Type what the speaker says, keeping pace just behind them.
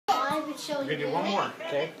It's showing We're gonna do you. one more,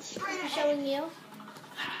 okay? It's showing you.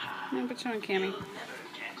 No, but showing Commie.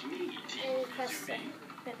 And you press the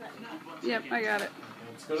red button. Yep, I got it.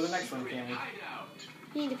 Okay, let's go to the next one, Commie.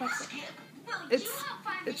 You need to press it.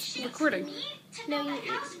 It's recording. No, you.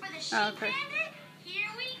 Oh, okay. Here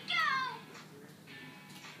we go.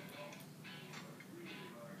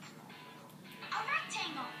 A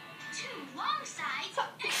rectangle, 2 long sides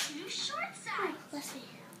and 2 short sides. Let's see.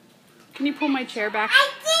 Can you pull my chair back? I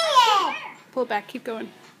did it! Pull it back. Keep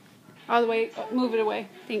going. All the way. Oh, move it away.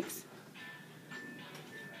 Thanks.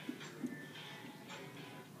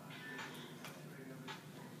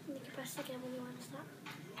 You can press it again when you want to stop.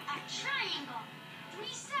 A triangle, 3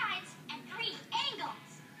 sides and 3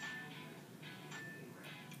 angles.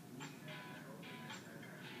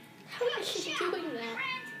 How is she doing that?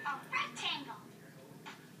 And a rectangle.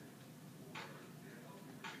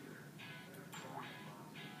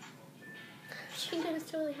 She knows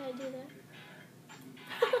totally how to do that.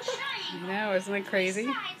 A triangle, I know, isn't it crazy?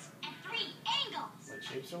 3 sides and 3 angles. What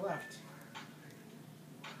shapes are left?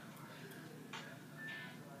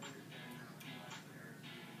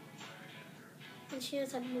 And she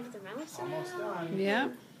knows how to move the mouse around. Almost done. Yeah.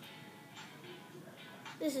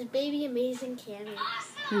 This is Baby Amazing Commie.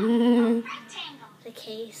 Awesome. A rectangle. The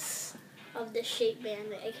case of the shape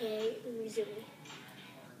band, aka unizoomi.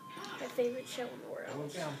 My favorite show in the Oh,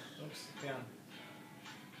 world. down. Oops, down.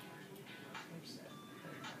 Oops.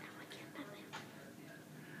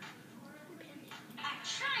 A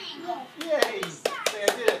triangle. Yay! Say I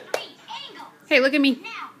did it. 3 angles. Hey, look at me.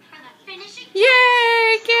 Now for the finishing.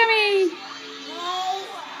 Yay, Commie!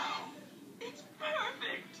 It's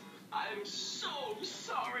perfect. I'm so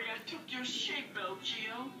sorry I took your shape,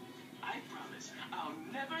 Gio. I promise I'll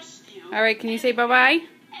never steal All right, can you say bye-bye?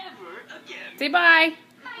 ever again. Say bye.